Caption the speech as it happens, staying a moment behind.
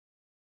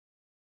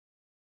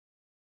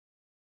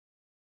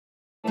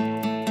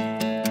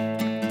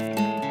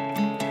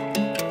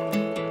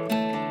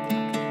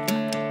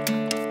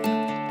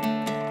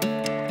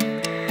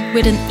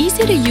With an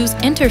easy-to-use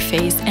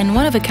interface and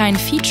one-of-a-kind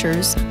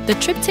features, the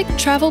TripTik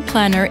Travel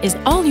Planner is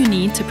all you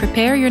need to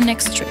prepare your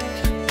next trip.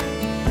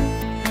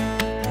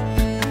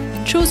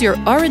 Choose your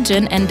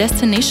origin and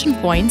destination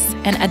points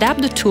and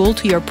adapt the tool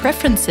to your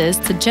preferences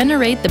to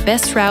generate the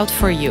best route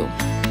for you.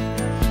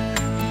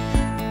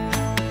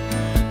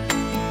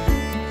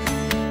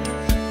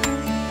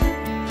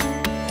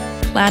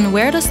 Plan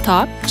where to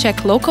stop,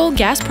 check local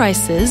gas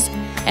prices,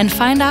 and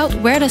find out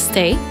where to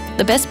stay,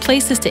 the best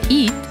places to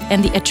eat,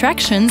 and the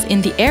attractions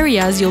in the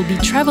areas you'll be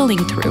traveling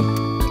through.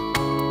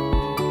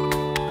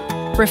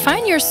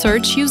 Refine your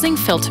search using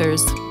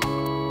filters.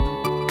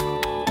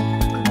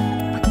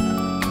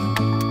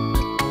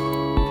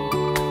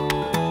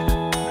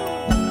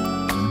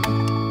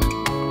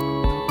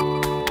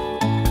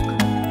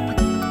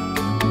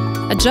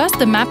 Adjust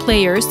the map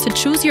layers to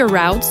choose your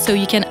routes so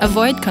you can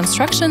avoid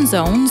construction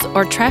zones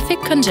or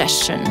traffic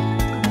congestion.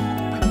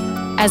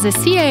 As a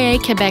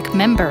CAA-Québec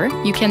member,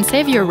 you can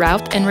save your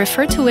route and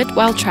refer to it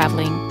while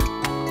traveling.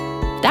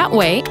 That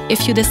way,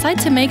 if you decide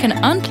to make an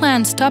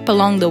unplanned stop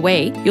along the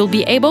way, you'll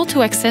be able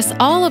to access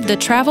all of the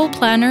travel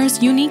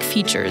planner's unique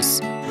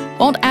features.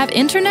 Won't have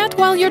internet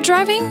while you're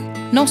driving?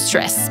 No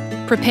stress.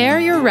 Prepare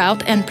your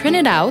route and print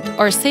it out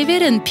or save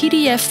it in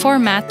PDF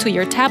format to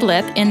your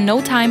tablet in no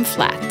time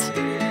flat.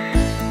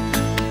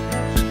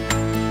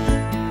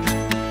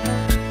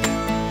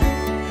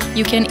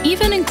 You can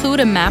even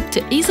include a map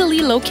to easily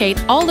locate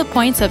all the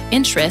points of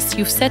interest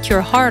you've set your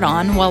heart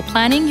on while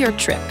planning your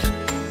trip.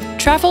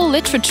 Travel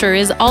literature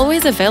is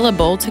always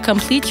available to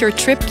complete your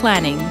trip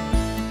planning.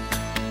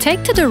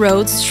 Take to the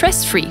road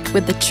stress-free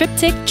with the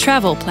TripTik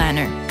Travel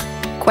Planner.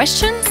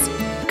 Questions?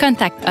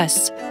 Contact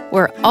us.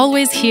 We're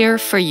always here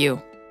for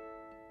you.